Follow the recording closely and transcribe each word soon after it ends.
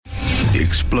The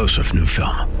explosive new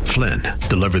film, Flynn,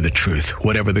 deliver the truth,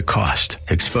 whatever the cost,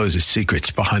 exposes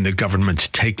secrets behind the government's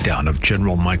takedown of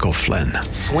General Michael Flynn.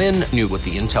 Flynn knew what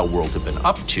the intel world had been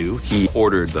up to. He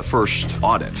ordered the first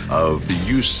audit of the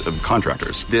use of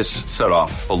contractors. This set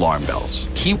off alarm bells.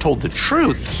 He told the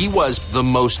truth. He was the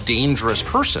most dangerous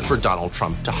person for Donald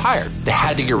Trump to hire. They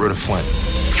had to get rid of Flynn.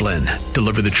 Flynn,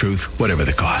 deliver the truth, whatever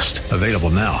the cost. Available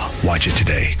now. Watch it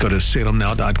today. Go to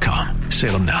salemnow.com.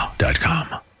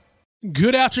 salemnow.com.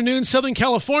 Good afternoon, Southern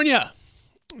California.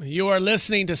 You are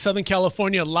listening to Southern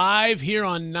California Live here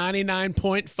on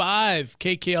 99.5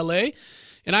 KKLA.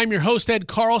 And I'm your host, Ed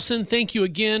Carlson. Thank you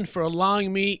again for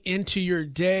allowing me into your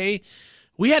day.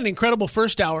 We had an incredible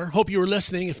first hour. Hope you were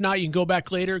listening. If not, you can go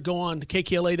back later. Go on to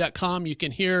kkla.com. You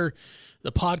can hear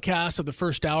the podcast of the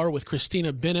first hour with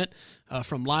Christina Bennett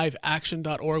from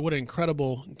liveaction.org. What an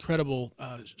incredible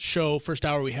show, first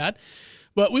hour we had.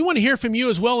 But we want to hear from you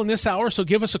as well in this hour, so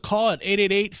give us a call at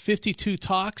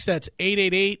 888-52-TALKS. That's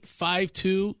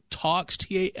 888-52-TALKS,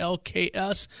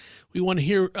 T-A-L-K-S. We want to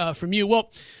hear from you.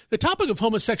 Well, the topic of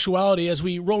homosexuality, as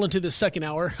we roll into this second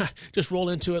hour, just roll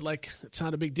into it like it's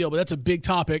not a big deal, but that's a big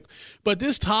topic. But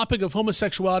this topic of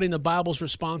homosexuality and the Bible's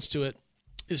response to it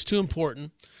is too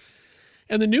important.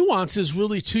 And the nuance is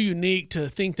really too unique to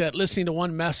think that listening to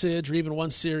one message or even one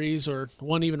series or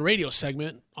one even radio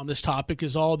segment on this topic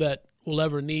is all that we'll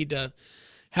ever need to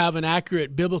have an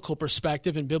accurate biblical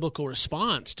perspective and biblical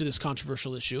response to this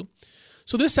controversial issue.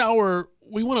 So this hour,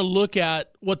 we want to look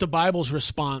at what the Bible's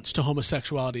response to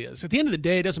homosexuality is. At the end of the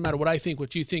day, it doesn't matter what I think,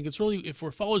 what you think. It's really, if we're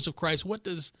followers of Christ, what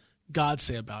does God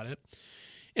say about it?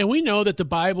 And we know that the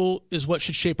Bible is what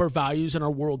should shape our values and our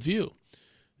worldview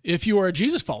if you are a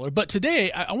Jesus follower. But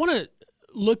today, I want to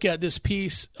look at this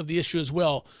piece of the issue as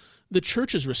well, the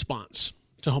church's response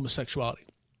to homosexuality.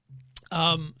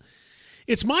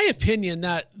 It's my opinion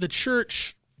that the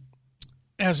church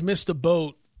has missed the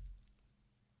boat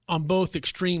on both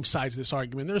extreme sides of this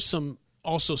argument. There's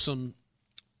also some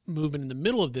movement in the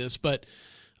middle of this, but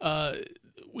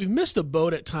we've missed the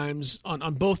boat at times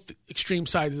on both extreme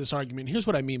sides of this argument. Here's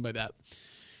what I mean by that.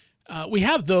 We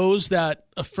have those that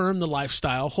affirm the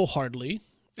lifestyle wholeheartedly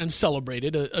and celebrate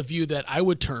it, a view that I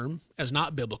would term as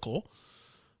not biblical,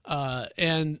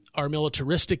 and are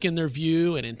militaristic in their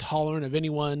view and intolerant of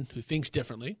anyone who thinks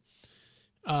differently.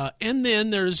 And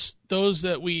then there's those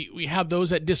that we have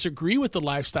those that disagree with the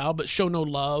lifestyle but show no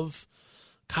love,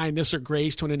 kindness, or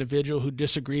grace to an individual who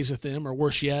disagrees with them, or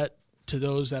worse yet, to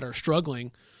those that are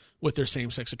struggling with their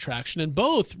same-sex attraction. And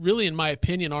both, really, in my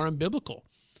opinion, are unbiblical.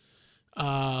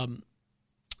 And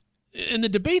the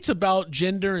debates about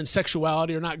gender and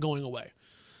sexuality are not going away.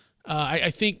 I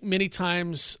think many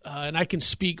times, and I can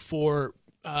speak for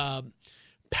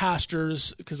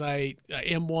pastors because I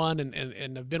am one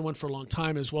and have been one for a long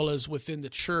time, as well as within the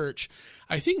church.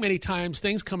 I think many times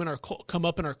things come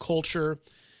up in our culture,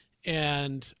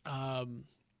 and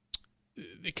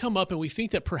they come up, and we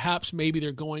think that perhaps maybe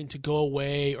they're going to go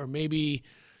away, or maybe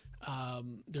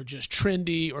they're just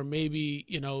trendy, or maybe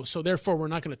so therefore we're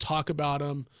not going to talk about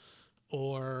them.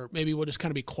 Or maybe we'll just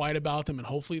kind of be quiet about them and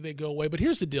hopefully they go away. But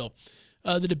here's the deal.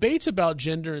 The debates about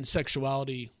gender and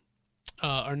sexuality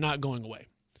are not going away.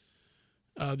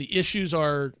 The issues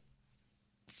are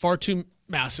far too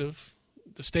massive.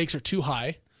 The stakes are too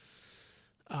high.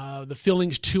 The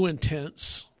feeling's too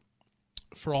intense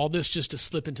for all this just to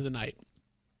slip into the night.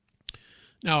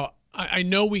 Now, I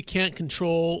know we can't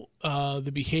control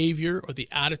the behavior or the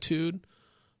attitude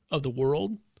of the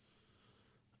world.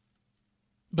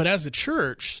 But as a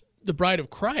church, the bride of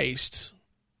Christ,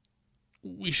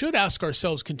 we should ask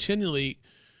ourselves continually,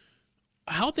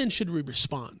 how then should we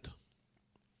respond?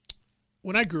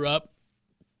 When I grew up,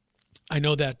 I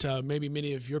know that maybe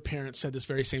many of your parents said this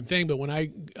very same thing, but when I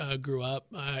grew up,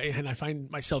 and I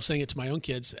find myself saying it to my own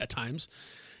kids at times,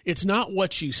 it's not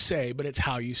what you say, but it's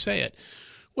how you say it.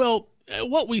 Well,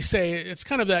 what we say, it's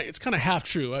kind of half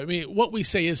true. I mean, what we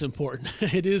say is important.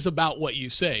 It is about what you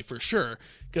say, for sure,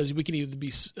 because we can either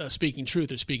be speaking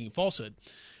truth or speaking falsehood.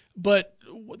 But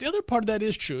the other part of that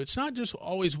is true. It's not just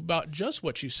always about just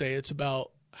what you say. It's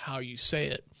about how you say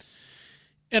it.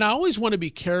 And I always want to be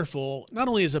careful, not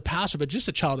only as a pastor, but just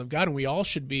a child of God, and we all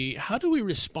should be, how do we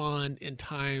respond in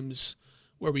times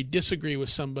where we disagree with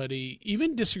somebody,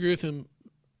 even disagree with them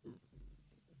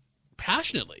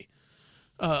passionately,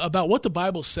 about what the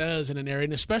Bible says in an area,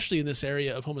 and especially in this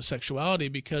area of homosexuality,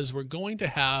 because we're going to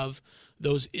have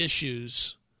those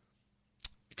issues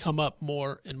come up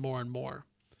more and more and more.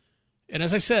 And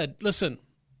as I said, listen,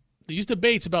 these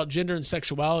debates about gender and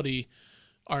sexuality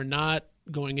are not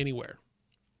going anywhere.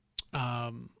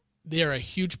 They are a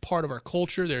huge part of our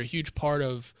culture. They're a huge part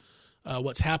of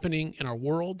what's happening in our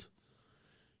world.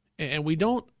 And we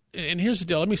don't, and here's the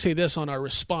deal. Let me say this on our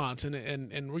response,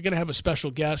 and we're going to have a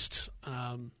special guest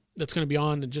that's going to be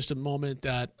on in just a moment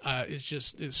that is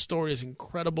just, his story is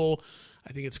incredible.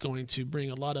 I think it's going to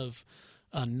bring a lot of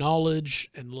knowledge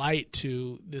and light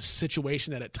to this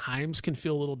situation that at times can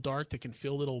feel a little dark, that can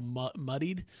feel a little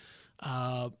muddied,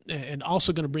 and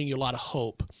also going to bring you a lot of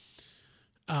hope.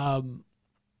 But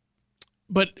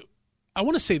I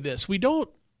want to say this: we don't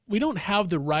have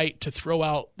the right to throw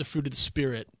out the fruit of the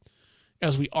Spirit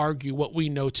as we argue what we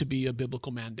know to be a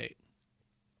biblical mandate.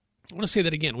 I want to say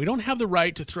that again. We don't have the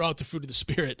right to throw out the fruit of the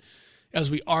Spirit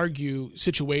as we argue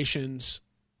situations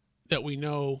that we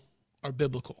know are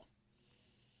biblical.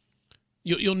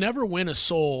 You'll never win a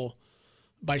soul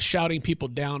by shouting people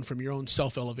down from your own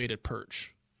self-elevated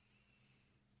perch.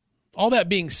 All that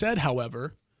being said,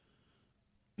 however,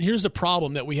 here's the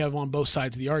problem that we have on both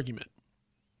sides of the argument.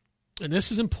 And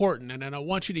this is important, and I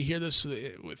want you to hear this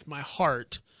with my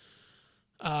heart,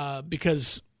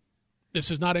 because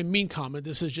this is not a mean comment.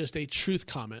 This is just a truth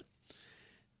comment.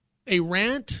 A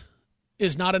rant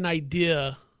is not an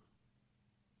idea.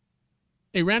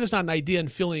 A rant is not an idea,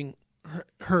 and feeling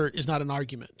hurt is not an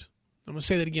argument. I'm going to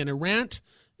say that again. A rant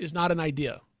is not an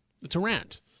idea. It's a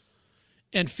rant.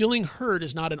 And feeling hurt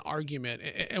is not an argument.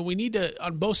 And we need to,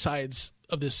 on both sides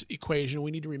of this equation, we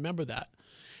need to remember that.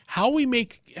 How we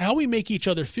make each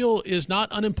other feel is not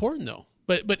unimportant, though.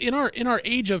 But in our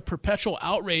age of perpetual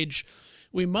outrage,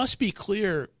 we must be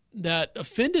clear that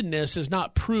offendedness is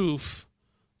not proof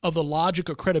of the logic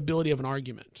or credibility of an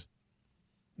argument.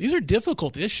 These are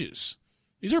difficult issues.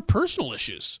 These are personal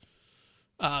issues.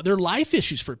 They're life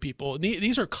issues for people.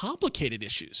 These are complicated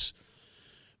issues.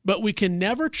 But we can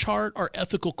never chart our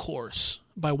ethical course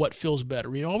by what feels better.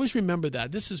 We always remember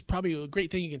that. This is probably a great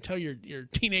thing you can tell your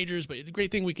teenagers, but a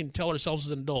great thing we can tell ourselves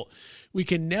as an adult. We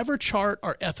can never chart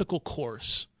our ethical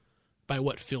course by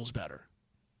what feels better.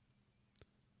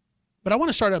 But I want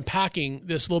to start unpacking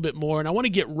this a little bit more, and I want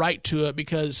to get right to it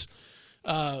because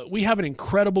we have an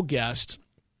incredible guest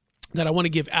that I want to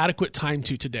give adequate time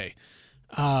to today.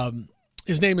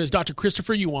 His name is Dr.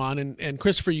 Christopher Yuan, and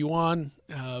Christopher Yuan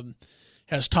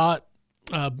has taught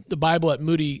the Bible at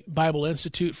Moody Bible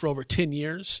Institute for over 10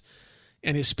 years,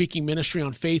 and his speaking ministry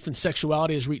on faith and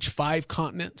sexuality has reached 5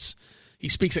 continents. He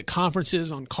speaks at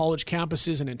conferences on college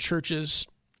campuses and in churches.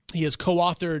 He has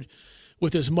co-authored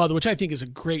with his mother, which I think is a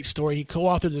great story. He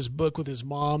co-authored this book with his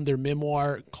mom, their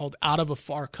memoir called Out of a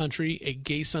Far Country, A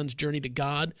Gay Son's Journey to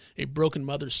God, A Broken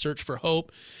Mother's Search for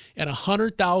Hope, and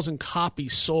 100,000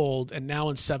 copies sold and now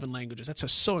in 7 languages. That's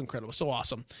just so incredible, so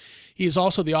awesome. He is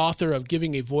also the author of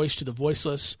Giving a Voice to the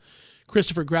Voiceless.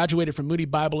 Christopher graduated from Moody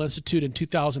Bible Institute in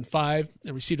 2005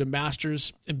 and received a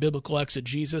master's in biblical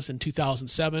exegesis in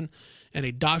 2007 and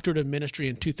a doctorate of ministry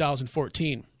in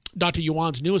 2014. Dr.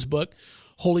 Yuan's newest book,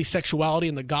 Holy Sexuality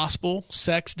in the Gospel,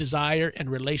 Sex, Desire, and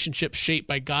Relationships Shaped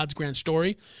by God's Grand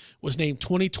Story, was named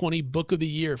 2020 Book of the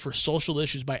Year for Social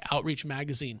Issues by Outreach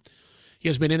Magazine. He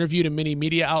has been interviewed in many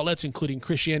media outlets, including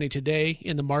Christianity Today,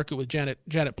 In the Market with Janet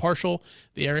Parshall,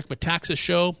 The Eric Metaxas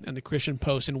Show, and The Christian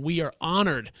Post. And we are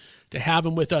honored to have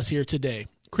him with us here today.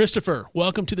 Christopher,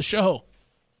 welcome to the show.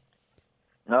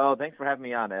 Oh, thanks for having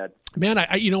me on, Ed. Man,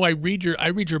 I read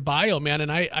your bio, man,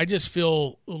 and I just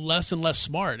feel less and less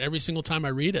smart every single time I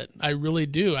read it. I really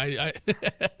do. I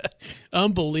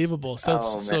unbelievable.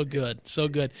 So good.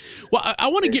 Well, I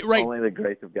want to get right. Only the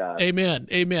grace of God. Amen.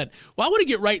 Well, I want to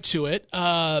get right to it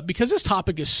because this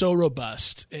topic is so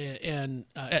robust and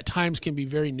at times can be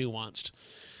very nuanced.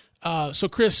 So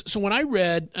Chris, when I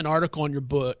read an article on your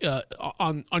book,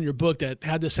 on your book that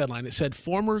had this headline, it said,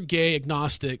 "Former gay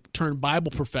agnostic turned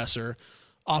Bible professor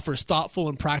offers thoughtful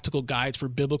and practical guides for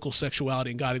biblical sexuality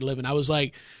and godly living." I was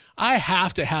like, I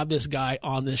have to have this guy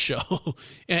on this show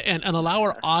and allow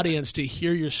our audience to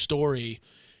hear your story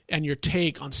and your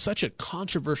take on such a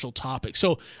controversial topic.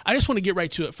 So I just want to get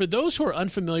right to it. For those who are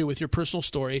unfamiliar with your personal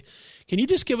story, can you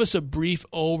just give us a brief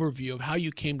overview of how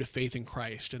you came to faith in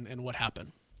Christ and what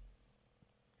happened?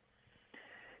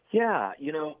 Yeah,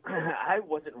 I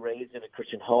wasn't raised in a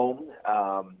Christian home.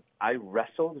 I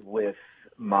wrestled with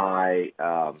my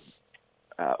I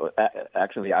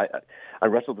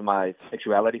wrestled with my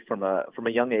sexuality from a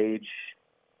young age.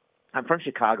 I'm from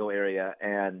Chicago area,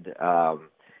 and I'm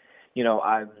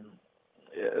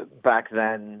back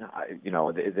then.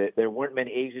 There weren't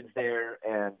many Asians there,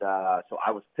 and so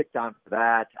I was picked on for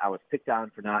that. I was picked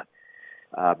on for not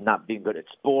being good at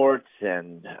sports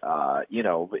and,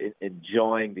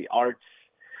 enjoying the arts.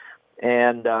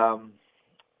 And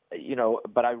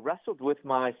but I wrestled with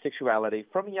my sexuality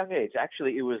from a young age.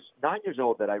 Actually, it was 9 years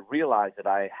old that I realized that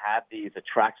I had these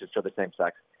attractions to the same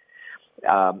sex.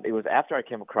 It was after I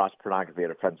came across pornography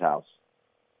at a friend's house.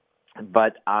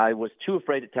 But I was too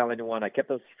afraid to tell anyone. I kept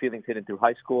those feelings hidden through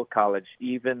high school, college,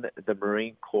 even the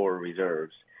Marine Corps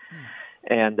reserves.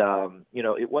 And,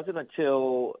 it wasn't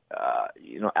until,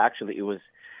 actually it was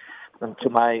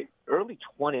until my early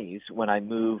 20s when I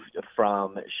moved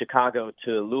from Chicago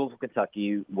to Louisville,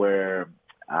 Kentucky, where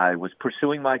I was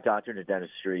pursuing my doctorate in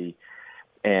dentistry.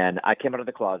 And I came out of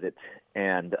the closet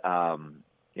and,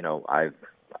 I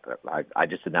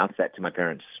just announced that to my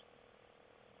parents.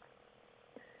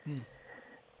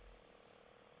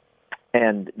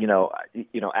 And,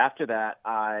 after that,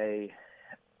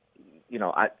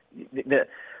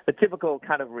 the typical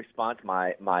kind of response,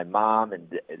 my mom,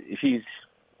 and she's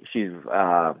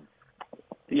I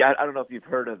don't know if you've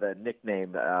heard of the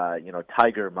nickname,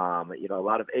 Tiger Mom. A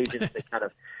lot of agents, they kind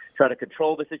of try to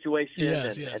control the situation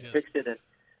and fix it. And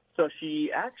so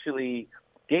she actually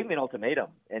gave me an ultimatum,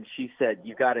 and she said,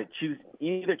 you got to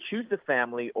either choose the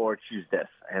family or choose this.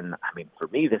 And I mean, for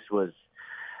me, this was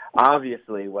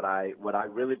obviously what I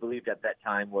really believed at that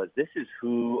time was this is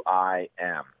who I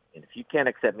am. And if you can't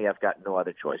accept me, I've got no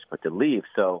other choice but to leave.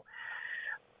 So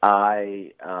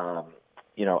I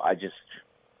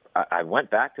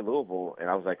went back to Louisville, and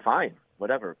I was like, fine,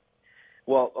 whatever.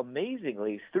 Well,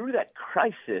 amazingly, through that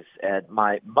crisis, Ed,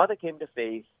 my mother came to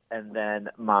faith, and then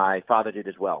my father did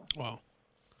as well. Wow.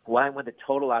 Well, I went the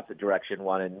total opposite direction,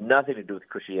 wanted nothing to do with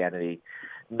Christianity,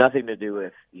 nothing to do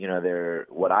with,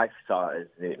 what I saw as,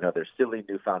 their silly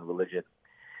newfound religion.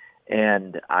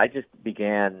 And I just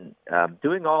began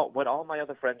doing what all my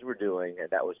other friends were doing, and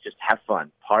that was just have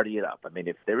fun, party it up. I mean,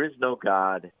 if there is no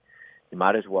God, you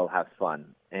might as well have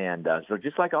fun. And so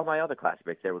just like all my other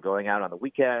classmates, they were going out on the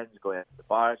weekends, going out to the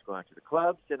bars, going out to the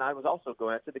clubs, and I was also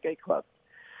going out to the gay clubs.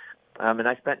 And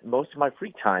I spent most of my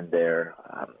free time there,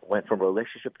 went from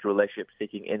relationship to relationship,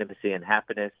 seeking intimacy and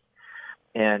happiness.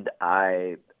 And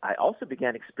I also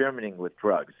began experimenting with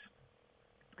drugs.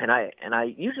 And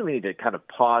I usually need to kind of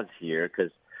pause here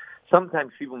because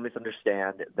sometimes people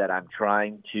misunderstand that I'm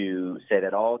trying to say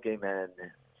that all gay men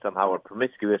somehow are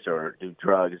promiscuous or do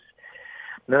drugs.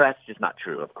 No, that's just not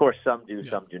true. Of course, some do,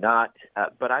 some do not.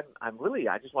 But I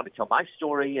just want to tell my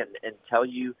story and tell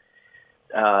you,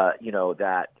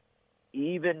 that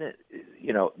even,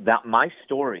 that my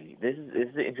story, this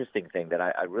is the interesting thing that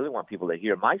I really want people to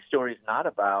hear. My story is not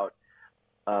about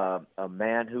a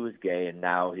man who is gay and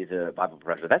now he's a Bible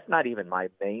professor. That's not even my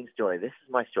main story. This is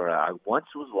my story. I once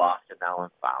was lost and now I'm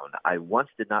found. I once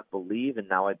did not believe and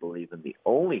now I believe in the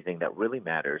only thing that really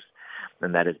matters,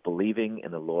 and that is believing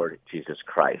in the Lord Jesus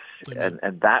Christ. And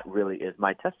that really is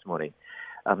my testimony.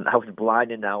 I was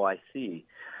blind and now I see.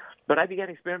 But I began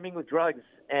experimenting with drugs,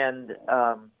 and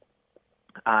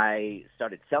I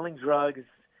started selling drugs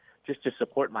just to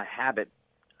support my habit.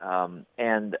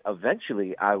 And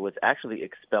eventually I was actually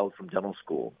expelled from dental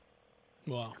school.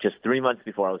 Wow. Just 3 months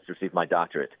before I was to receive my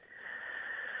doctorate.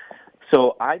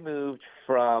 So I moved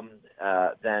from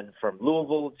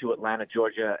Louisville to Atlanta,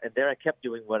 Georgia, and there I kept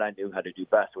doing what I knew how to do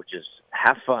best, which is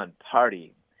have fun,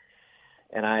 party.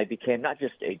 And I became not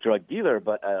just a drug dealer,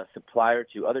 but a supplier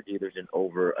to other dealers in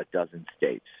over a dozen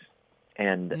states.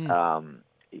 And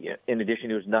in addition,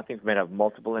 there was nothing for me to have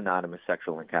multiple anonymous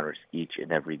sexual encounters each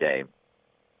and every day.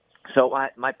 So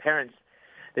my parents,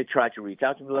 they tried to reach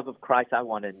out to the love of Christ. I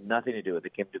wanted nothing to do with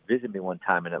it. They came to visit me one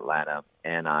time in Atlanta,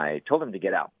 and I told them to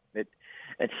get out.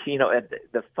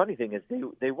 The funny thing is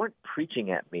they weren't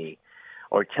preaching at me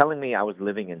or telling me I was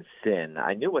living in sin.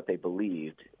 I knew what they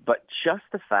believed, but just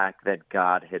the fact that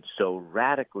God had so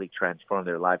radically transformed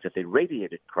their lives that they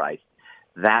radiated Christ,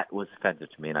 that was offensive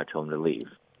to me, and I told them to leave.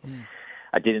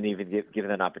 I didn't even give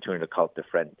them an opportunity to call up their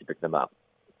friend to pick them up.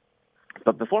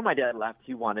 But before my dad left,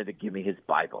 he wanted to give me his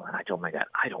Bible, and I told my dad,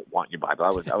 I don't want your Bible.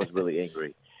 I was really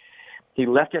angry. He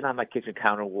left it on my kitchen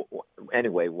counter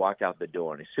anyway, walked out the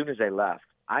door, and as soon as I left,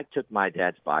 I took my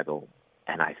dad's Bible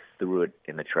and I threw it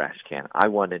in the trash can. I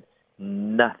wanted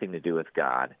nothing to do with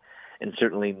God, and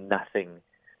certainly nothing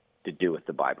to do with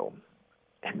the Bible.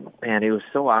 And it was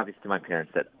so obvious to my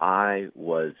parents that I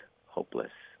was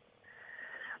hopeless.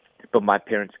 But my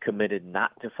parents committed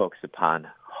not to focus upon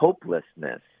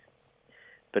hopelessness,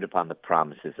 but upon the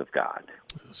promises of God.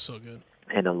 So good.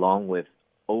 And along with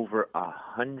over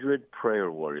 100 prayer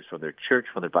warriors from their church,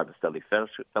 from their Bible study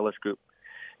fellowship group,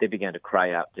 they began to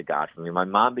cry out to God for me. My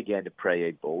mom began to pray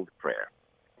a bold prayer.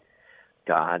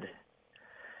 God,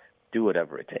 do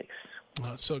whatever it takes. Oh,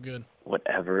 that's so good.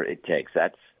 Whatever it takes.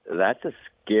 That's that's a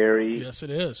scary, yes, it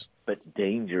is, but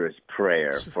dangerous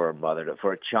prayer for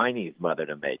a Chinese mother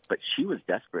to make. But she was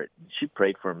desperate. She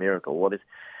prayed for a miracle. Well, this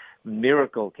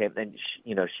miracle came, and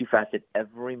she fasted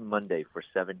every Monday for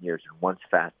 7 years, and once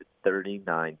fasted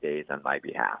 39 days on my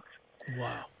behalf.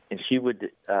 Wow! And she would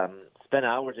spend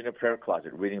hours in her prayer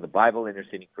closet reading the Bible,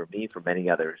 interceding for me, for many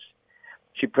others.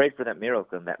 She prayed for that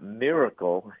miracle, and that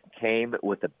miracle came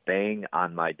with a bang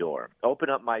on my door. Open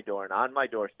up my door, and on my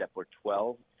doorstep were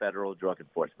 12 federal drug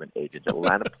enforcement agents,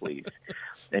 Atlanta police,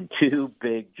 and 2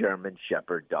 big German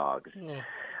Shepherd dogs.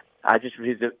 I just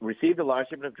received a large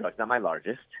shipment of drugs, not my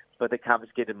largest, but they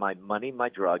confiscated my money, my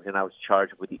drugs, and I was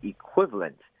charged with the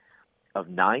equivalent of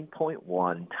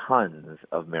 9.1 tons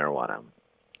of marijuana.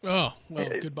 Oh, well,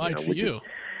 goodbye for you.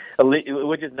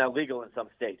 Which is now legal in some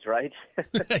states, right?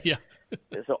 Yeah.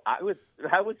 So I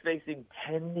was facing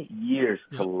 10 years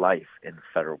to life in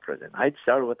federal prison. I'd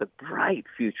started with a bright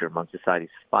future among society's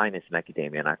finest in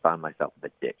academia, and I found myself in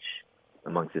the ditch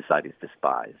among society's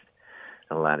despised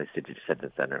in Atlanta City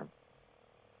Detention Center.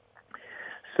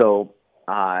 So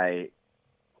I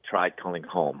tried calling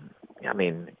home. I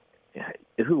mean,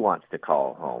 who wants to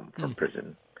call home from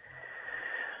prison?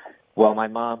 Well, my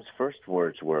mom's first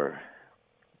words were,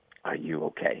 "Are you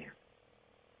okay?"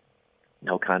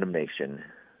 No condemnation,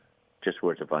 just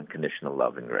words of unconditional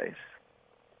love and grace.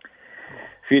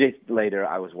 A few days later,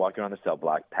 I was walking around the cell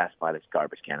block, passed by this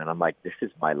garbage can, and I'm like, this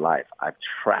is my life. I've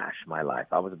trashed my life.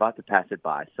 I was about to pass it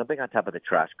by. Something on top of the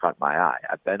trash caught my eye.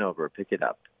 I bent over, picked it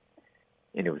up,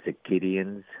 and it was a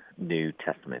Gideon's New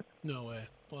Testament. No way.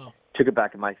 Wow. Took it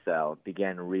back in my cell,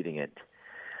 began reading it.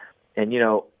 And,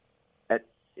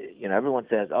 everyone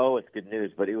says, oh, it's good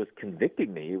news, but it was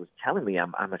convicting me. It was telling me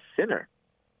I'm a sinner.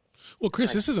 Well,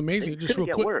 Chris, this is amazing. Just real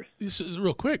quick. Worse. This is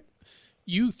real quick.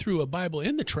 You threw a Bible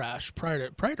in the trash prior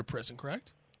to prison,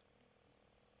 correct?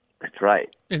 That's right.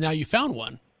 And now you found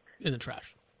one in the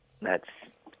trash.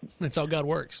 That's how God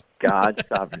works. God's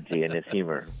sovereignty and His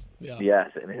humor. Yeah.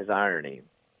 Yes, and His irony.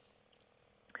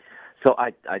 So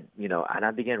I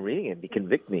began reading it, and it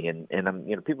convicted me, and I'm,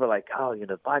 people are like, oh,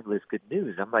 the Bible is good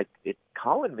news. I'm like, it's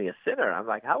calling me a sinner. I'm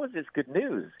like, how is this good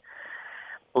news?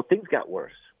 Well, things got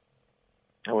worse.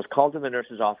 I was called to the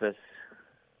nurse's office,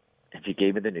 and she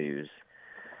gave me the news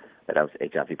that I was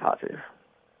HIV positive.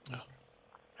 Oh.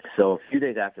 So a few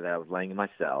days after that, I was laying in my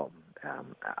cell.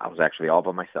 I was actually all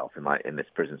by myself in this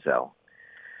prison cell.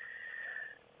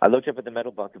 I looked up at the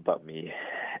metal bunk above me,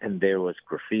 and there was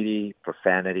graffiti,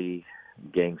 profanity,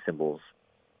 gang symbols.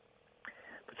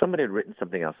 But somebody had written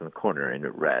something else in the corner, and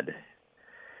it read,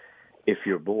 "If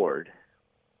you're bored,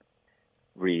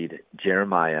 read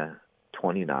Jeremiah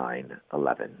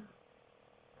 29:11.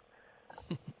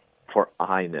 For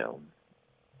I know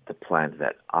the plans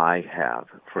that I have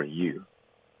for you,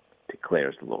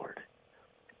 declares the Lord.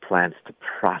 Plans to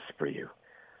prosper you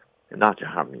and not to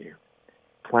harm you.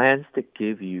 Plans to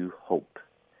give you hope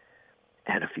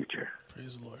and a future."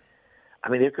 Praise the Lord. I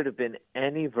mean, there could have been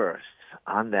any verse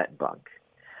on that bunk,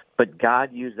 but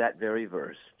God used that very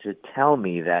verse to tell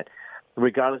me that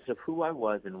regardless of who I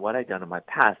was and what I'd done in my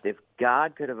past, if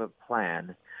God could have a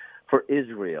plan for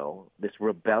Israel, this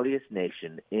rebellious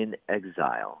nation in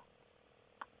exile,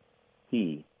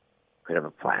 He could have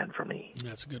a plan for me.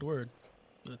 That's a good word.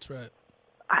 That's right.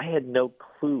 I had no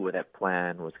clue where that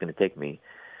plan was going to take me,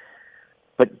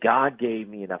 but God gave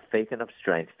me enough faith, enough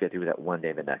strength to get through that one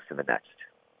day, the next, and the next.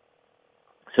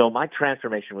 So my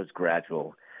transformation was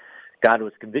gradual. God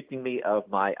was convicting me of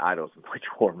my idols, which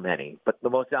were many, but the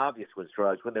most obvious was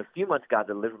drugs. Within a few months, God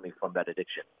delivered me from that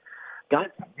addiction.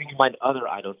 God brought to mind other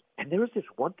idols, and there was this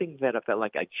one thing that I felt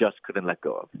like I just couldn't let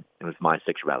go of, and it was my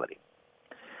sexuality.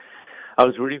 I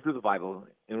was reading through the Bible,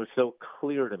 and it was so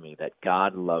clear to me that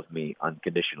God loved me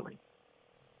unconditionally.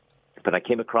 But I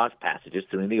came across passages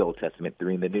through in the Old Testament,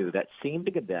 through in the New, that seemed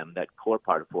to condemn that core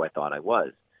part of who I thought I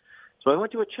was. So I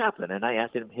went to a chaplain, and I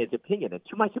asked him his opinion, and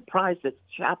to my surprise, this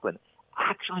chaplain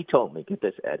actually told me, get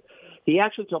this, Ed, he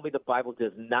actually told me the Bible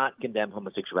does not condemn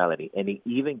homosexuality, and he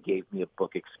even gave me a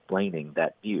book explaining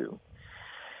that view.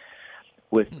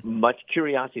 With much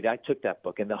curiosity, I took that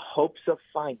book in the hopes of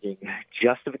finding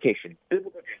justification,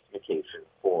 biblical justification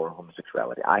for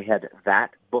homosexuality. I had that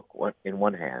book in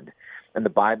one hand and the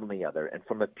Bible in the other, and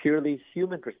from a purely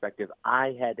human perspective,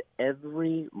 I had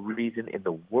every reason in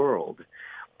the world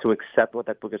to accept what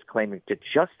that book is claiming to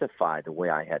justify the way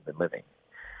I had been living.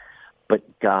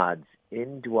 But God's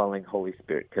indwelling Holy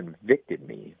Spirit convicted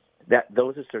me that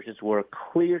those assertions were a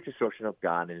clear distortion of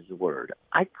God and His Word.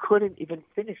 I couldn't even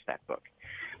finish that book.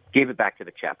 gave it back to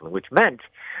the chaplain, which meant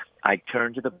I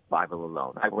turned to the Bible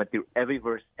alone. I went through every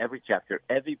verse, every chapter,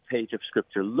 every page of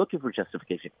Scripture, looking for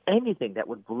justification, anything that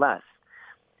would bless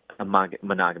a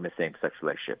monogamous same-sex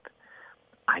relationship.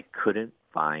 I couldn't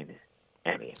find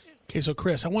any. Okay, so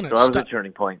Chris, I want to So that was a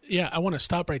turning point. Yeah, I want to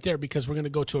stop right there because we're going to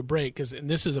go to a break, and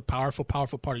this is a powerful,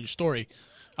 powerful part of your story.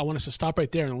 I want us to stop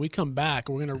right there, and when we come back,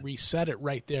 we're going to reset it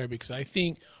right there because I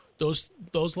think those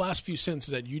last few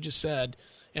sentences that you just said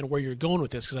and where you're going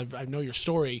with this, because I know your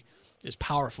story is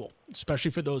powerful, especially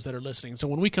for those that are listening. So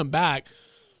when we come back,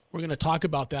 we're going to talk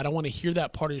about that. I want to hear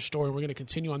that part of your story, and we're going to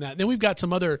continue on that. And then we've got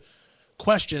some other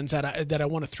questions that I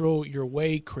want to throw your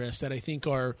way, Chris, that I think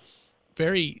are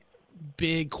very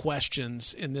big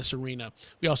questions in this arena.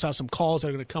 We also have some calls that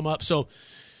are going to come up. So,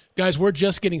 guys, we're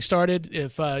just getting started.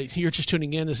 If you're just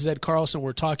tuning in, this is Ed Carlson.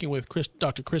 We're talking with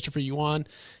Dr. Christopher Yuan,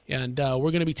 and we're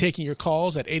going to be taking your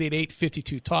calls at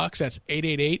 888-52-TALKS. That's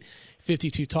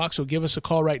 888-52-TALKS. So give us a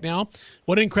call right now.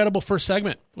 What an incredible first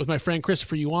segment with my friend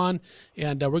Christopher Yuan,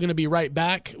 and we're going to be right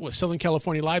back with Southern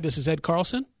California Live. This is Ed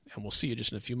Carlson, and we'll see you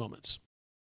just in a few moments.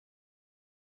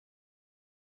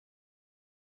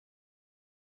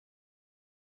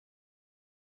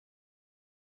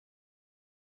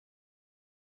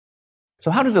 So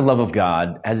how does the love of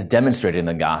God, as demonstrated in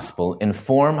the gospel,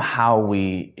 inform how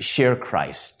we share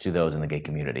Christ to those in the gay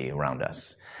community around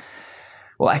us?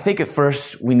 Well, I think at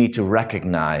first we need to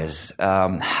recognize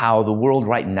how the world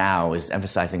right now is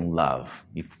emphasizing love.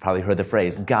 You've probably heard the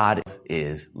phrase, God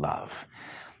is love.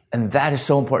 And that is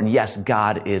so important. Yes,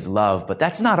 God is love, but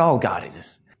that's not all God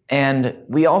is. And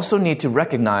we also need to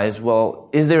recognize, well,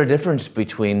 is there a difference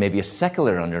between maybe a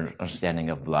secular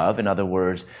understanding of love? In other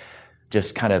words,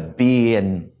 just kind of be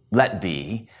and let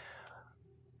be.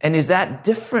 And is that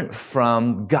different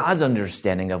from God's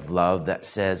understanding of love that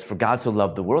says, for God so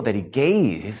loved the world that he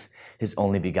gave his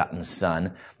only begotten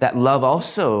son? That love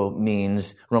also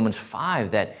means, Romans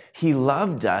 5, that he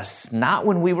loved us not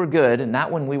when we were good and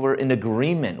not when we were in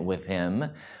agreement with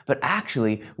him, but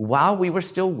actually while we were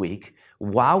still weak,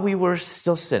 while we were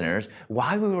still sinners,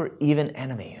 while we were even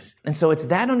enemies. And so it's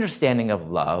that understanding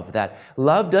of love, that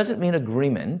love doesn't mean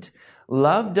agreement.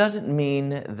 Love doesn't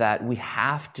mean that we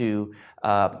have to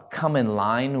come in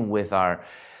line with our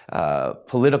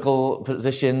political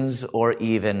positions or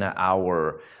even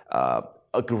our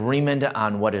agreement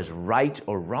on what is right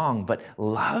or wrong, but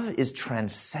love is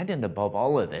transcendent above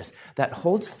all of this, that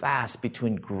holds fast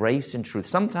between grace and truth.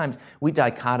 Sometimes we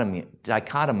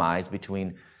dichotomize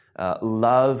between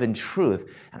love and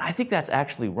truth. And I think that's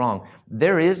actually wrong.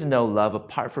 There is no love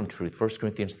apart from truth. 1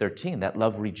 Corinthians 13, that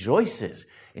love rejoices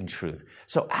in truth.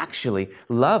 So actually,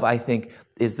 love, I think,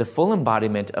 is the full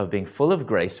embodiment of being full of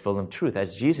grace, full of truth,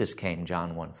 as Jesus came,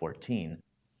 John 1:14.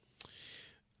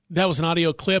 That was an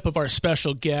audio clip of our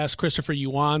special guest, Christopher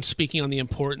Yuan, speaking on the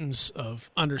importance of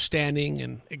understanding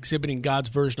and exhibiting God's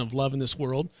version of love in this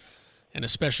world, and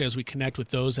especially as we connect with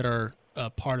those that are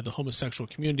part of the homosexual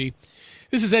community.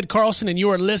 This is Ed Carlson, and you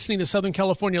are listening to Southern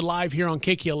California Live here on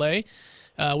KKLA.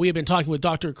 We have been talking with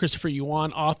Dr. Christopher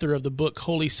Yuan, author of the book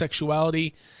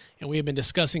Homosexuality, and we have been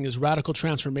discussing his radical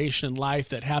transformation in life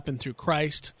that happened through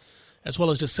Christ, as well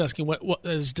as discussing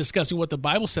what the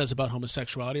Bible says about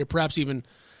homosexuality, or perhaps even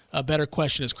a better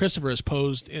question, as Christopher has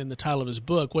posed in the title of his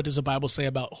book, what does the Bible say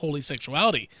about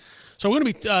homosexuality? So we're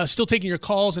going to be still taking your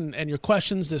calls and your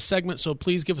questions this segment, so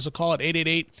please give us a call at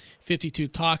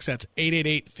 888-52-TALKS. That's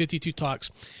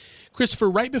 888-52-TALKS.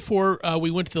 Christopher, right before we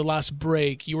went to the last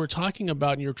break, you were talking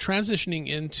about, and you're transitioning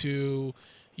into,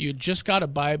 you just got a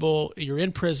Bible, you're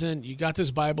in prison, you got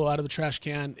this Bible out of the trash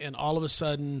can, and all of a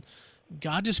sudden,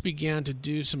 God just began to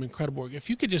do some incredible work. If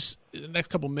you could just, in the next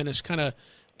couple of minutes, kind of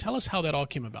tell us how that all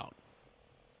came about.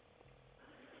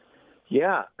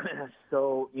 Yeah.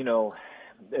 So,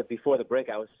 before the break,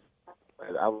 I was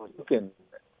looking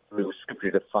through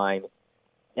Scripture to find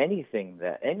any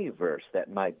verse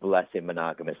that might bless a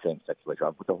monogamous same-sex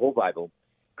relationship. With the whole Bible,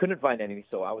 couldn't find any,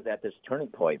 so I was at this turning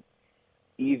point.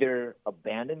 Either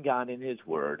abandon God in his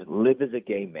word, live as a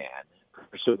gay man,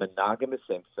 pursue a monogamous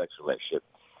same-sex relationship.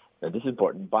 Now, this is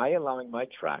important. By allowing my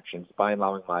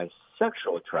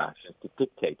sexual attractions to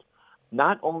dictate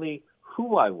not only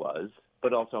who I was,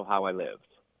 but also how I lived.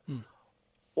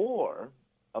 Or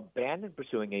abandon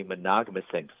pursuing a monogamous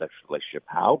same-sex relationship.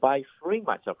 How? By freeing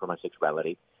myself from my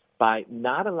sexuality, by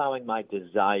not allowing my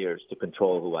desires to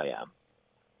control who I am,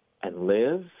 and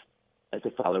live as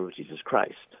a follower of Jesus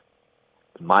Christ.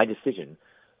 My decision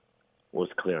was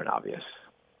clear and obvious.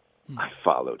 I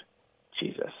followed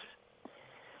Jesus.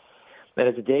 And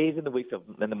as the days and the weeks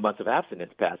and the months of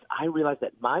abstinence passed, I realized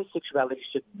that my sexuality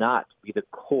should not be the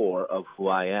core of who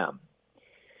I am.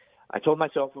 I told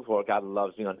myself before, God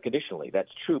loves me unconditionally.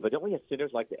 That's true, but don't we as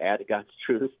sinners like to add to God's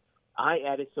truth? I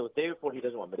added, so therefore he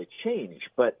doesn't want me to change.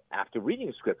 But after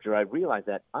reading Scripture, I realized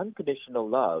that unconditional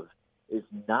love is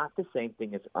not the same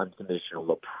thing as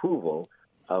unconditional approval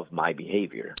of my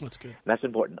behavior. That's good. And that's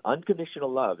important.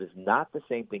 Unconditional love is not the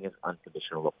same thing as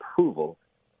unconditional approval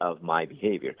of my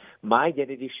behavior. My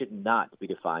identity should not be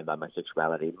defined by my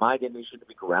sexuality. My identity should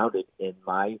be grounded in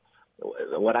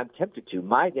what I'm tempted to.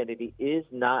 My identity is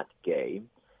not gay,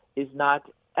 is not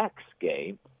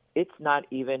ex-gay. It's not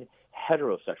even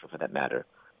heterosexual for that matter,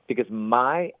 because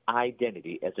my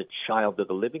identity as a child of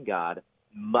the living God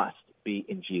must be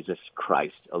in Jesus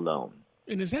Christ alone.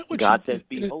 And is that what God says,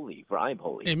 be holy, for I am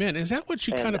holy. Amen. Is that what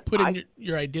you kind of put in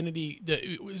your identity?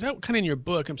 Is that kind of in your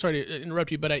book? I'm sorry to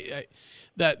interrupt you, but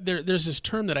there's this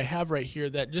term that I have right here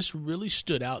that just really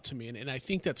stood out to me, and I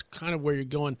think that's kind of where you're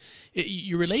going.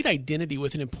 You relate identity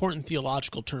with an important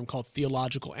theological term called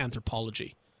theological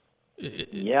anthropology.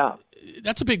 Yeah.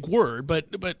 That's a big word, but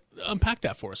unpack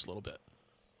that for us a little bit.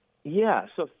 Yeah,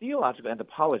 so theological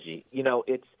anthropology,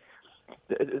 it's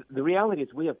the reality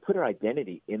is we have put our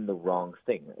identity in the wrong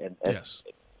thing. And yes.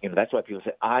 That's why people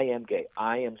say, I am gay,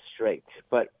 I am straight.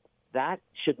 But that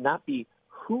should not be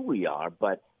who we are,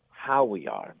 but how we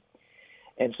are.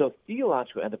 And so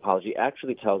theological anthropology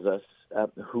actually tells us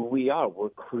who we are. We're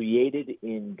created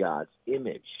in God's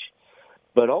image.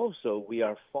 But also, we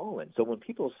are fallen. So when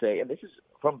people say, and this is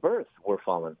from birth, we're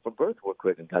fallen. From birth, we're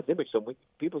created in God's image. So when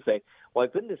people say, well,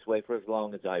 I've been this way for as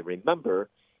long as I remember,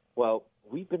 well,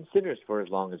 we've been sinners for as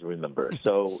long as we remember.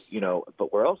 So,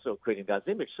 but we're also created in God's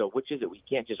image. So which is it? We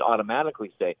can't just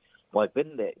automatically say, well, I've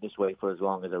been this way for as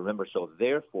long as I remember, so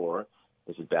therefore,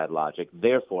 this is bad logic,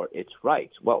 therefore it's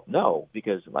right. Well, no,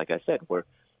 because like I said, we're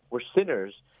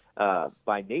sinners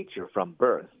by nature from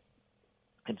birth.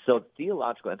 And so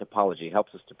theological anthropology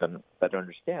helps us to better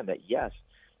understand that, yes,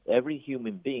 every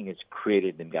human being is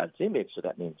created in God's image, so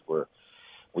that means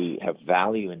we have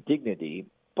value and dignity,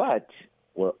 but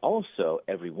we're also,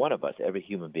 every one of us, every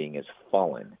human being is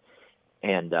fallen.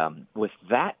 And with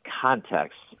that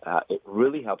context, it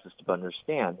really helps us to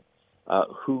understand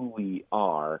who we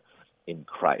are in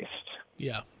Christ.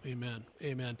 Yeah, amen,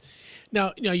 amen.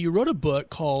 Now you wrote a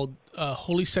book called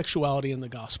Homosexuality in the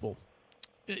Gospel.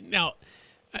 Now,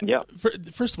 yeah.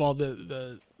 First of all,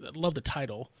 I love the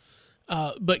title,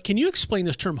 but can you explain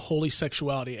this term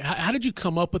homosexuality? How did you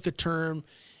come up with the term,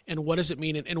 and what does it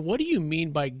mean? And what do you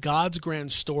mean by God's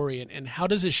grand story, and how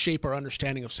does this shape our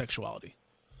understanding of sexuality?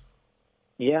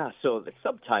 Yeah, so the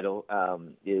subtitle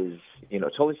is,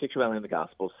 Homosexuality in the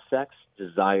Gospel, Sex,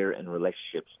 Desire, and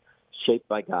Relationships Shaped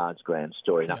by God's Grand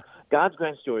Story. Now, God's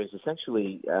grand story is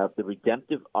essentially the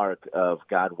redemptive arc of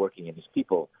God working in his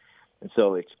people. And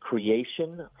so it's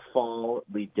creation, fall,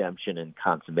 redemption, and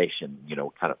consummation,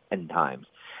 kind of end times,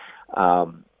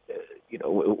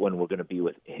 when we're going to be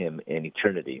with him in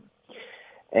eternity.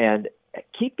 And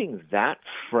keeping that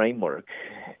framework,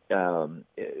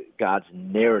 God's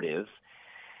narrative,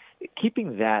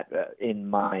 keeping that in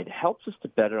mind helps us to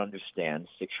better understand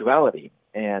sexuality.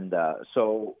 And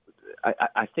so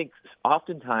I think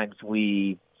oftentimes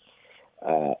we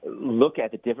look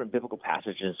at the different biblical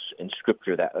passages in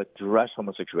Scripture that address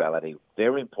homosexuality,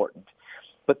 very important,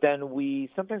 but then we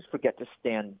sometimes forget to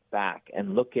stand back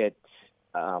and look at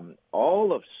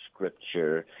all of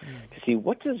Scripture to see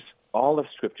what does all of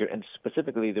Scripture, and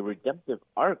specifically the redemptive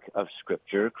arc of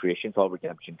Scripture, creation, fall,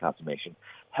 redemption, consummation,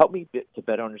 help me to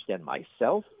better understand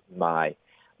myself, my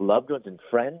loved ones and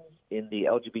friends in the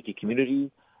LGBT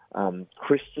community,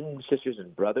 Christian sisters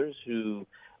and brothers who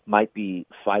might be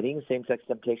fighting same-sex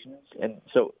temptations. And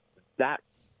so that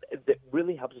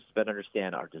really helps us to better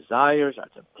understand our desires, our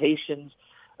temptations,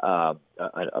 a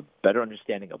better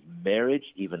understanding of marriage,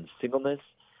 even singleness.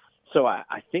 So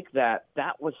I think that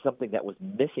was something that was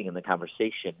missing in the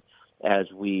conversation as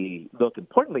we look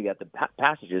importantly at the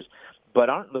passages, but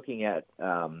aren't looking at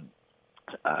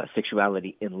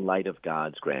sexuality in light of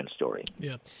God's grand story.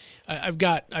 Yeah, I've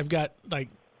got like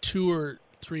 2 or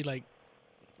 3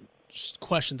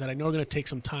 questions that I know are going to take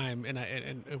some time,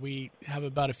 and we have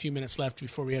about a few minutes left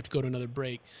before we have to go to another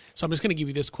break. So I'm just going to give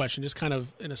you this question, just kind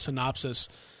of in a synopsis,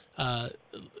 a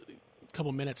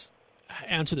couple minutes.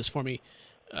 Answer this for me.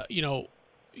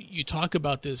 You talk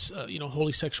about this,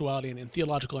 homosexuality and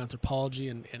theological anthropology,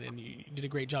 and you did a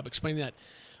great job explaining that.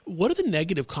 What are the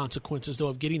negative consequences, though,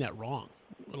 of getting that wrong?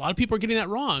 A lot of people are getting that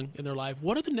wrong in their life.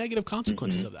 What are the negative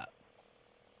consequences of that?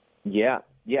 Yeah,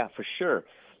 for sure.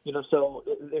 So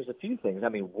there's a few things. I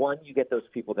mean, one, you get those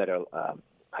people that are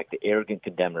like the arrogant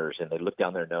condemners, and they look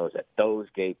down their nose at those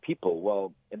gay people.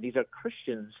 Well, and these are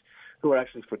Christians who are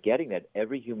actually forgetting that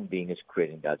every human being is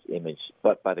created in God's image,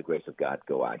 but by the grace of God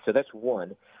go on. So that's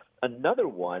one. Another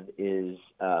one is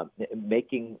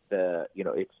making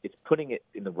it's putting it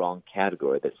in the wrong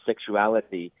category, that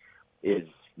sexuality is,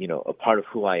 a part of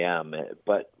who I am.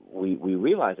 But we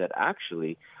realize that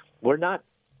actually we're not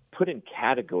put in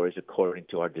categories according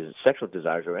to our sexual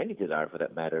desires, or any desire for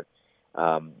that matter.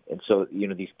 And so,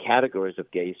 these categories of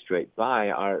gay, straight, bi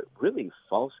are really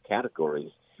false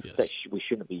categories that we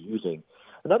shouldn't be using.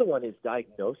 Another one is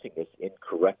diagnosing this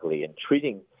incorrectly and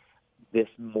treating this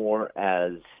more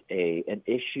as an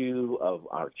issue of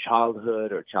our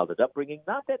childhood or childhood upbringing.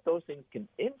 Not that those things can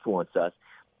influence us,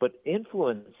 but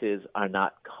influences are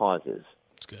not causes.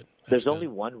 That's good. There's only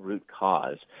one root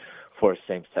cause for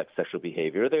same-sex sexual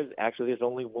behavior. There's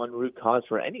only one root cause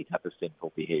for any type of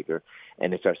sinful behavior,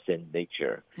 and it's our sin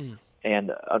nature.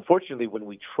 And unfortunately, when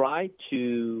we try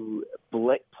to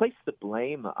place the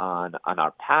blame on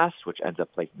our past, which ends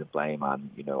up placing the blame on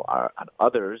on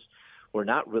others, we're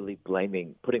not really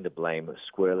putting the blame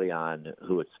squarely on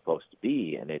who it's supposed to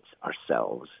be, and it's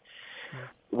ourselves,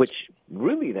 which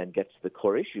really then gets to the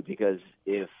core issue, because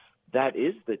if that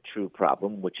is the true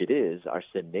problem, which it is, our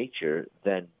sin nature,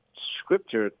 then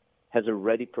Scripture has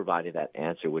already provided that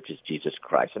answer, which is Jesus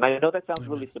Christ. And I know that sounds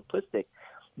really simplistic,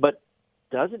 but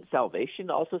doesn't salvation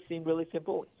also seem really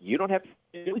simple? You don't have to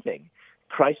do anything.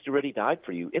 Christ already died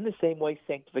for you. In the same way,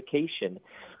 sanctification,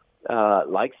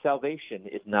 like salvation,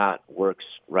 is not works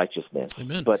righteousness,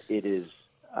 but it is,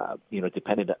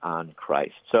 dependent on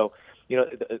Christ. So,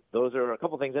 those are a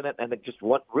couple things in it. And then just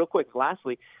one real quick,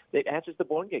 lastly, it answers the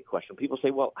born gay question. People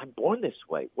say, well, I'm born this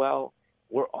way. Well,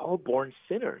 we're all born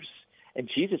sinners. And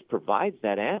Jesus provides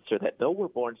that answer, that though we're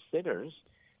born sinners,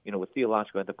 with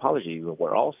theological anthropology,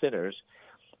 we're all sinners.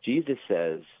 Jesus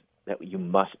says that you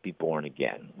must be born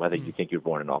again. Whether you think you're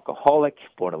born an alcoholic,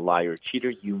 born a liar, cheater,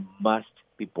 you must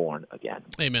be born again.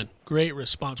 Amen. Great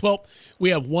response. Well, we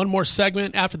have one more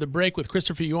segment after the break with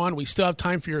Christopher Yuan. We still have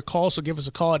time for your call, so give us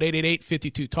a call at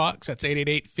 888-52-TALKS. That's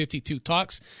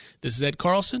 888-52-TALKS. This is Ed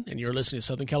Carlson, and you're listening to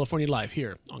Southern California Live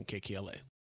here on KKLA.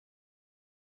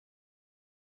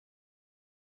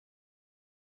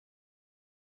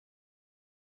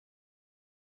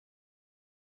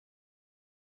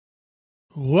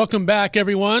 Welcome back,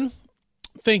 everyone.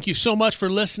 Thank you so much for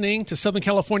listening to Southern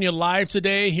California Live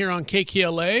today here on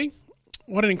KKLA.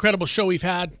 What an incredible show we've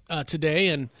had today.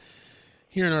 And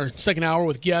here in our second hour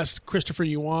with guest Christopher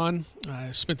Yuan,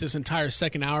 spent this entire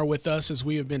second hour with us as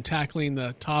we have been tackling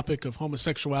the topic of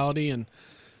homosexuality and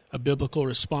a biblical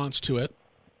response to it.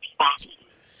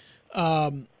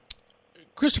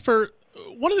 Christopher,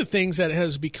 one of the things that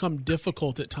has become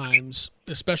difficult at times,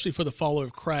 especially for the follower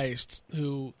of Christ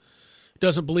who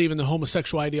doesn't believe in the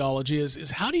homosexual ideology, is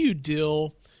how do you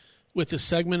deal with the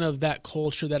segment of that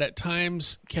culture that at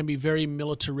times can be very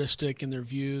militaristic in their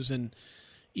views and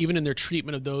even in their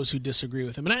treatment of those who disagree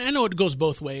with them? And I know it goes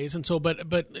both ways, and so, but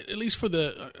at least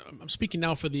I'm speaking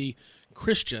now for the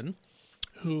Christian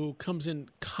who comes in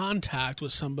contact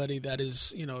with somebody that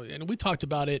is, and we talked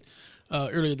about it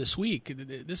earlier this week.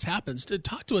 This happens.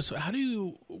 Talk to us.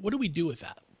 What do we do with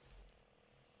that?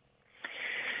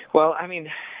 Well, I mean,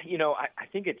 I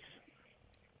think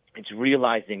it's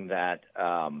realizing that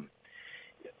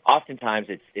oftentimes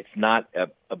it's not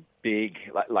a big,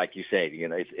 like you say,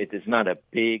 it is not a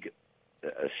big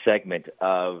segment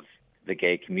of the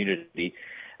gay community,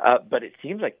 but it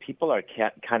seems like people are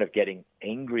kind of getting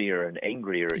angrier and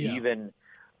angrier, even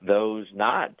those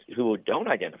who don't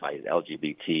identify as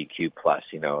LGBTQ+,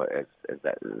 as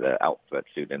the alphabet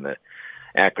soup and the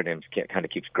acronyms kind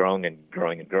of keeps growing and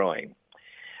growing and growing.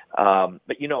 But,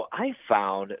 I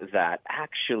found that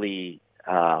actually,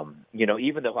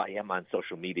 even though I am on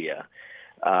social media,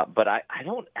 but I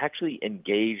don't actually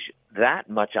engage that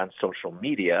much on social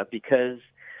media because,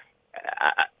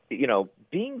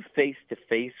 being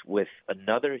face-to-face with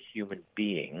another human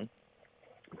being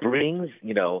brings,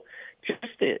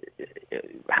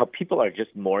 how people are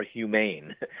just more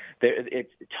humane.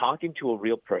 It's talking to a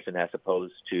real person as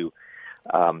opposed to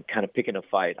kind of picking a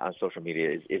fight on social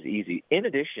media is easy. In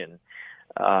addition,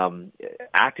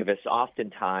 activists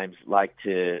oftentimes like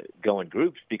to go in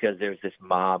groups because there's this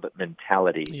mob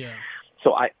mentality. Yeah.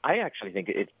 So I actually think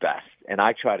it's best, and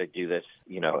I try to do this,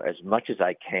 as much as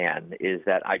I can, is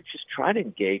that I just try to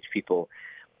engage people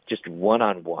just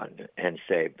one-on-one and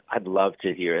say, I'd love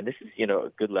to hear, and this is,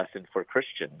 a good lesson for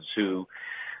Christians who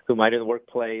might in the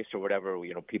workplace or whatever,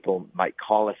 people might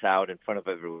call us out in front of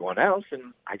everyone else,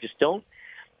 and I just don't.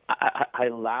 I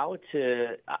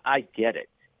get it.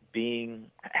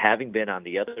 Having been on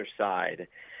the other side,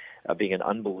 being an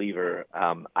unbeliever,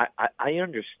 I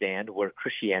understand where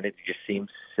Christianity just seems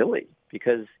silly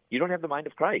because you don't have the mind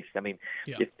of Christ. I mean,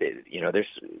 there's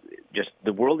just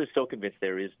the world is so convinced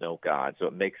there is no God, so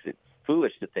it makes it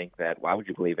foolish to think that why would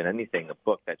you believe in anything, a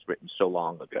book that's written so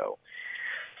long ago.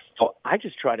 So I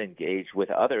just try to engage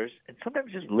with others and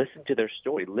sometimes just listen to their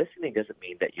story. Listening doesn't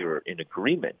mean that you're in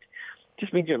agreement. It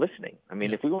just means you're listening. I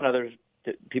mean, if we want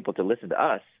people to listen to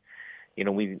us,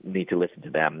 we need to listen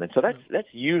to them. And so that's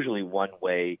usually one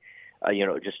way,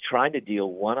 just trying to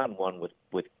deal one-on-one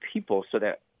with people so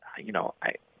that,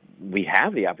 we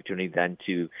have the opportunity then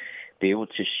to be able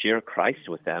to share Christ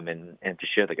with them and to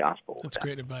share the gospel with them. That's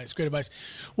great advice. Great advice.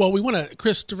 Well,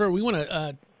 Christopher, we want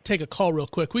to take a call real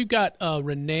quick. We've got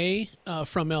Renee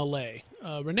from L.A.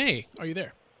 Renee, are you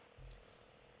there?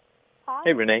 Hi.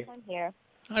 Hey, Renee. I'm here.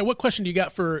 Hi, what question do you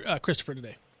got for Christopher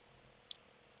today?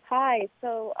 Hi.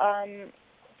 So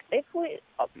if we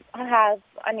have,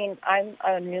 I'm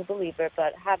a new believer,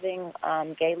 but having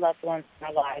gay loved ones in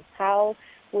our lives, how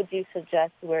would you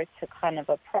suggest we're to kind of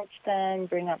approach them,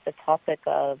 bring up the topic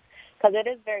of, because it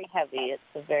is very heavy, it's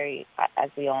a very, as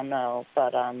we all know,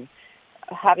 but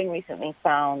having recently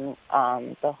found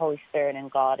the Holy Spirit and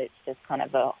God, it's just kind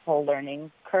of a whole learning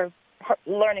curve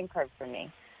for me.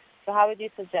 So how would you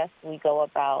suggest we go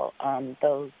about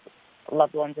those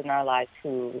loved ones in our lives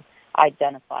who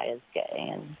identify as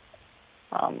gay and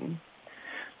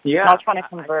not trying to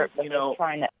convert, but just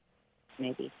trying to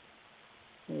maybe,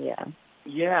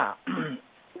 Yeah.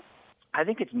 I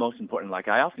think it's most important. Like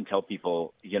I often tell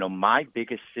people, my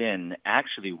biggest sin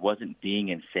actually wasn't being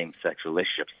in same-sex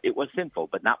relationships. It was sinful,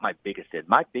 but not my biggest sin.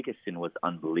 My biggest sin was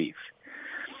unbelief.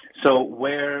 So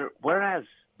whereas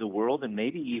the world and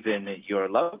maybe even your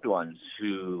loved ones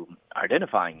who are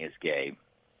identifying as gay,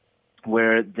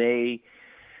 where they,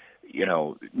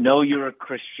 know you're a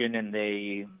Christian and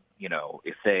they,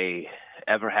 if they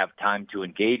ever have time to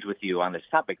engage with you on this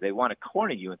topic, they want to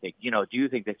corner you and think, do you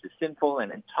think this is sinful?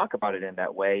 And talk about it in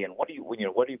that way. And what are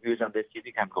your views on this? Do you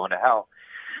think I'm going to hell?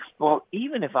 Well,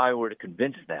 even if I were to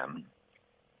convince them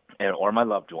or my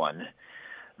loved one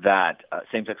that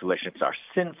same-sex relationships are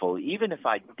sinful, even if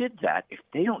I did that, if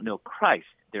they don't know Christ,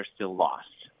 they're still lost.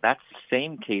 That's the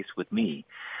same case with me.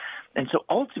 And so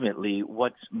ultimately,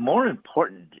 what's more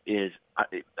important is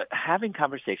having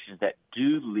conversations that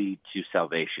do lead to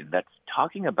salvation. That's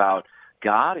talking about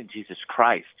God and Jesus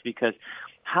Christ, because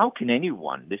how can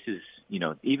anyone, this is,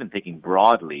 even thinking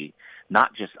broadly,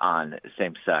 not just on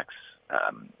same-sex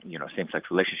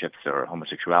relationships or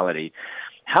homosexuality,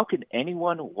 how can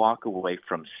anyone walk away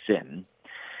from sin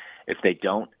if they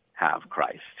don't have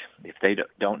Christ, if they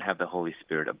don't have the Holy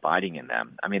Spirit abiding in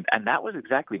them? I mean, and that was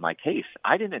exactly my case.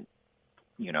 I didn't,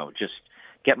 just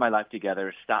get my life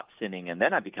together, stop sinning, and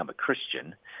then I become a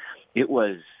Christian. It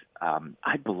was,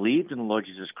 I believed in the Lord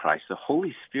Jesus Christ. The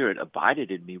Holy Spirit abided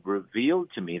in me, revealed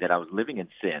to me that I was living in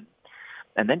sin,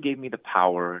 and then gave me the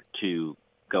power to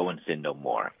go and sin no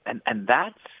more. And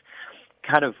that's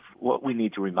kind of what we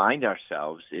need to remind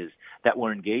ourselves is that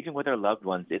we're engaging with our loved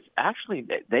ones. It's actually,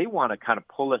 they want to kind of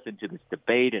pull us into this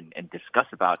debate and discuss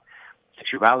about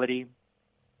sexuality.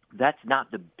 That's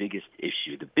not the biggest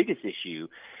issue. The biggest issue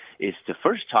is to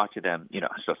first talk to them,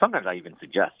 so sometimes I even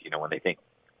suggest, when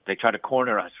they try to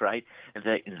corner us, right? And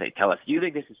they tell us, you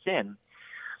think this is sin?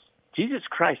 Jesus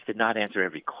Christ did not answer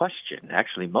every question.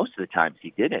 Actually, most of the times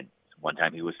he didn't. One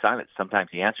time he was silent. Sometimes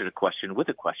he answered a question with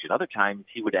a question. Other times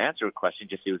he would answer a question,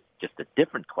 it was just a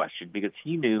different question, because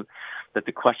he knew that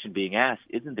the question being asked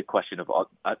isn't the question of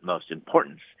utmost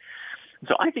importance.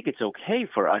 So I think it's okay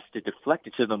for us to deflect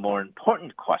it to the more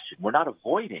important question. We're not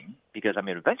avoiding, because,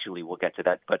 eventually we'll get to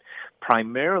that, but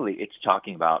primarily it's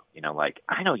talking about,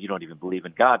 I know you don't even believe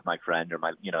in God, my friend, or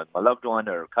my loved one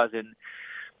or cousin,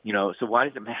 so why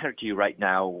does it matter to you right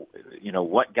now,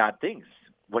 what God thinks?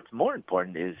 What's more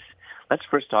important is let's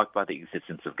first talk about the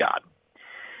existence of God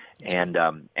and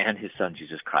his son,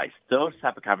 Jesus Christ. Those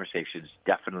type of conversations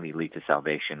definitely lead to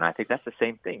salvation. I think that's the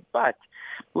same thing. But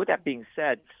with that being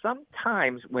said,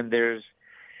 sometimes when there's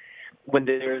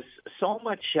so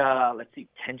much,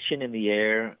 tension in the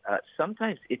air,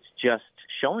 sometimes it's just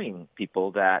showing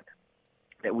people that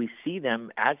we see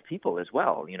them as people as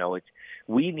well.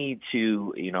 We need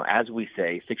to, as we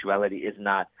say, sexuality is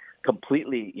not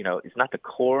completely, it's not the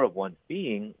core of one's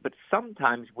being, but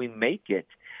sometimes we make it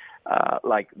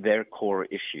like their core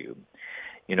issue,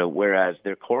 whereas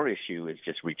their core issue is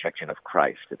just rejection of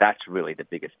Christ. That's really the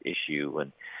biggest issue,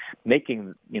 and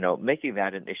making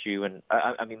that an issue, and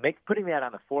putting that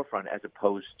on the forefront as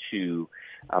opposed to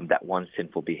that one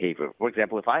sinful behavior. For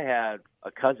example, if I had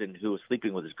a cousin who was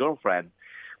sleeping with his girlfriend,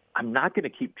 I'm not going to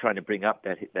keep trying to bring up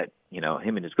that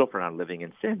him and his girlfriend are living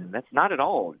in sin, and that's not at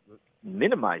all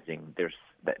minimizing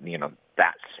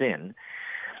that sin.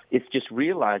 It's just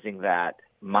realizing that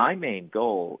my main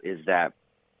goal is that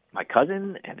my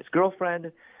cousin and his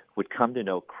girlfriend would come to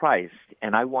know Christ,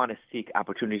 and I want to seek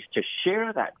opportunities to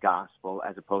share that gospel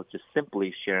as opposed to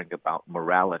simply sharing about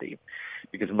morality,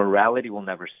 because morality will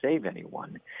never save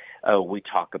anyone. We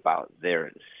talk about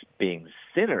their being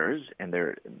sinners and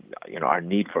their, our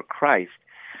need for Christ,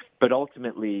 but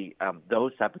ultimately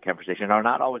those type of conversations are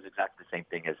not always exactly the same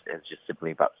thing as just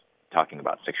simply about talking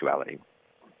about sexuality.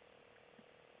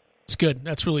 That's good.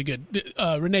 That's really good.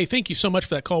 Renee, thank you so much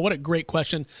for that call. What a great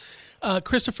question.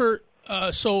 Christopher,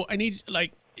 so I need,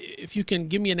 if you can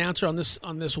give me an answer on this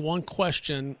one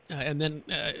question, and then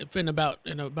in about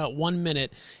 1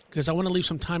 minute, because I want to leave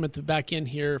some time at the back end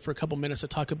here for a couple minutes to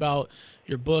talk about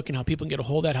your book and how people can get a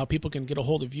hold of that, how people can get a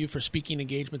hold of you for speaking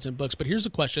engagements and books. But here's a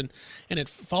question, and it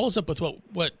follows up with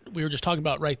what we were just talking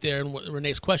about right there and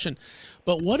Renee's question.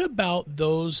 But what about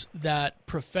those that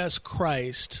profess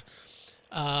Christ?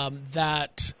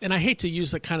 That, and I hate to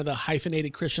use the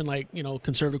hyphenated Christian,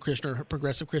 conservative Christian or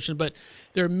progressive Christian, but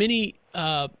there are many,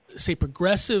 say,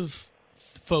 progressive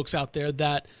folks out there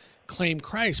that claim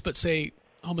Christ, but say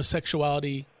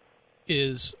homosexuality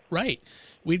is right.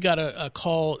 We got a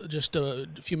call just a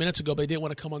few minutes ago, but they didn't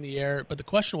want to come on the air. But the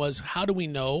question was, how do we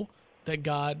know that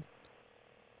God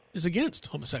is against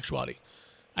homosexuality?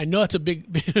 I know it's a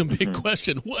big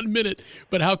question. 1 minute,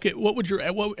 but how would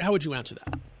you answer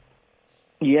that?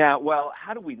 Yeah, well,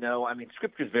 how do we know? I mean,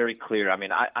 Scripture is very clear. I mean,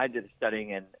 I did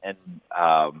studying, and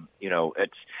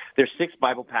there's 6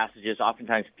 Bible passages.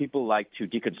 Oftentimes, people like to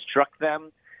deconstruct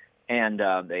them, and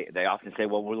they often say,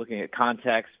 well, we're looking at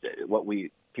context.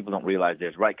 People don't realize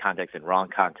there's right context and wrong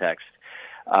context.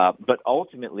 But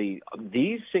ultimately,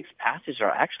 these 6 passages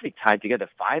are actually tied together.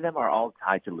 5 of them are all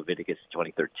tied to Leviticus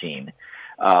 20:13.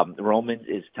 Romans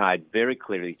is tied very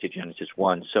clearly to Genesis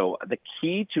 1. So the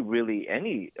key to really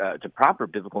to proper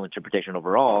biblical interpretation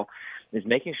overall is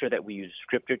making sure that we use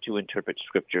Scripture to interpret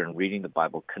Scripture and reading the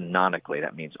Bible canonically.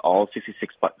 That means all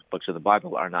 66 books of the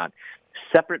Bible are not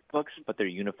separate books, but they're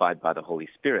unified by the Holy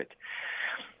Spirit.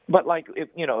 But if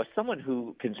someone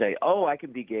who can say, oh, I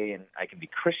can be gay and I can be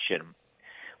Christian,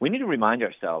 we need to remind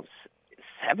ourselves,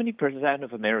 70%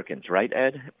 of Americans, right,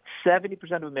 Ed? 70%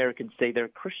 of Americans say they're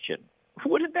Christian.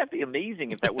 Wouldn't that be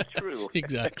amazing if that was true?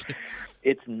 Exactly.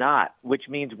 It's not, which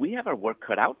means we have our work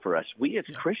cut out for us. We as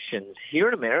Christians here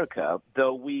in America,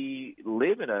 though we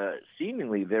live in a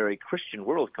seemingly very Christian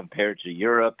world compared to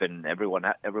Europe and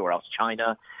everywhere else,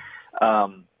 China,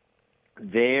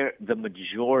 the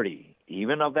majority,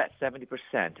 even of that 70%,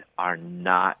 are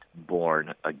not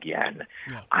born again.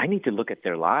 Yeah. I need to look at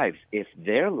their lives. If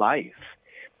there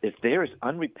is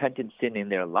unrepentant sin in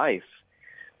their life,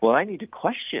 well, I need to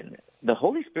question. The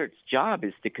Holy Spirit's job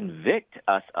is to convict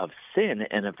us of sin,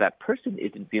 and if that person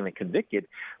isn't feeling convicted,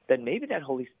 then maybe the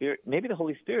Holy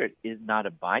Spirit is not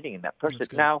abiding in that person.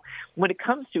 Now, when it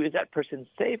comes to is that person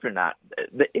saved or not,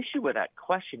 the issue with that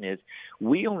question is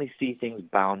we only see things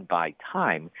bound by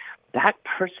time. That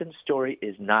person's story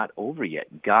is not over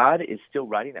yet. God is still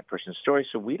writing that person's story,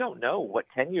 so we don't know what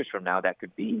 10 years from now that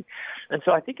could be. And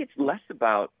so I think it's less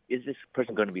about is this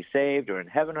person going to be saved or in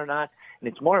heaven or not, and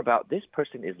it's more about this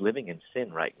person is living in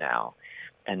sin right now.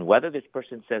 And whether this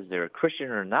person says they're a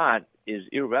Christian or not is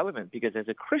irrelevant, because as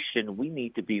a Christian, we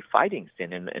need to be fighting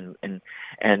sin and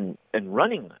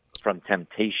running from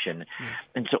temptation.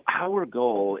 And so our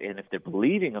goal, and if they're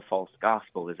believing a false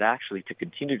gospel, is actually to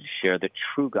continue to share the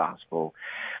true gospel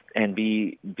and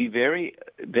be very,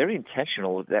 very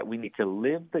intentional that we need to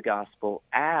live the gospel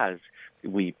as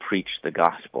we preach the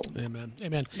gospel. Amen.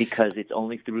 Amen. Because it's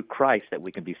only through Christ that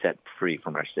we can be set free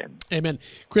from our sin. Amen.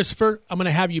 Christopher, I'm going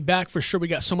to have you back for sure. We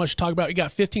got so much to talk about. You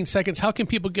got 15 seconds. How can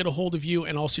people get a hold of you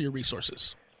and also your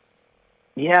resources?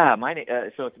 Yeah,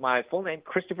 so it's my full name,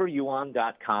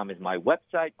 ChristopherYuan.com is my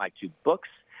website, my 2 books.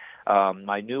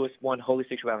 My newest one,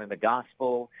 Homosexuality and the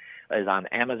Gospel, is on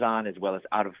Amazon as well as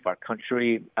out of our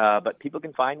country. But people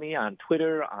can find me on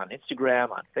Twitter, on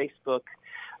Instagram, on Facebook,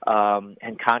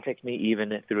 and contact me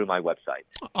even through my website.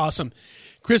 Awesome.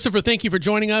 Christopher, thank you for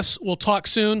joining us. We'll talk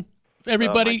soon.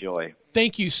 Everybody,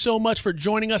 thank you so much for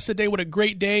joining us today. What a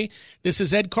great day. This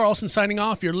is Ed Carlson signing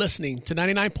off. You're listening to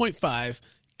 99.5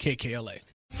 KKLA.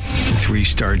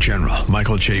 3-star General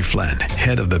Michael J. Flynn,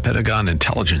 head of the Pentagon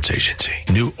Intelligence Agency,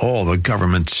 knew all the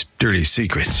government's dirty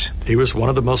secrets. He was one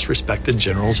of the most respected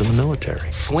generals in the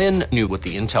military. Flynn knew what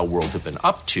the intel world had been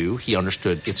up to. He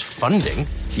understood its funding.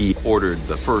 He ordered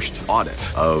the first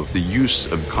audit of the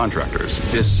use of contractors.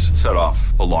 This set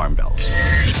off alarm bells.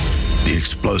 The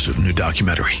explosive new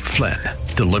documentary, Flynn,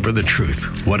 Deliver the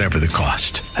Truth, Whatever the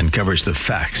Cost, uncovers the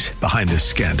facts behind this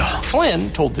scandal.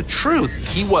 Flynn told the truth.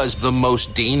 He was the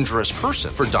most dangerous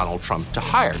person for Donald Trump to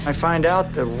hire. I find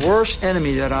out the worst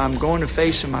enemy that I'm going to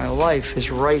face in my life is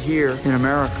right here in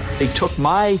America. They took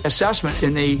my assessment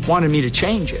and they wanted me to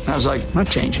change it. And I was like, I'm not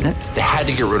changing it. They had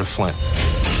to get rid of Flynn.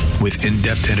 With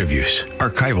in-depth interviews,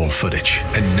 archival footage,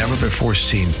 and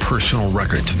never-before-seen personal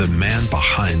records of the man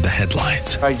behind the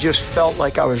headlines. I just felt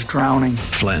like I was drowning.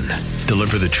 Flynn,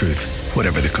 Deliver the Truth,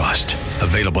 Whatever the Cost.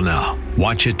 Available now.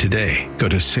 Watch it today. Go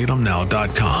to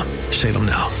salemnow.com.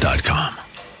 salemnow.com.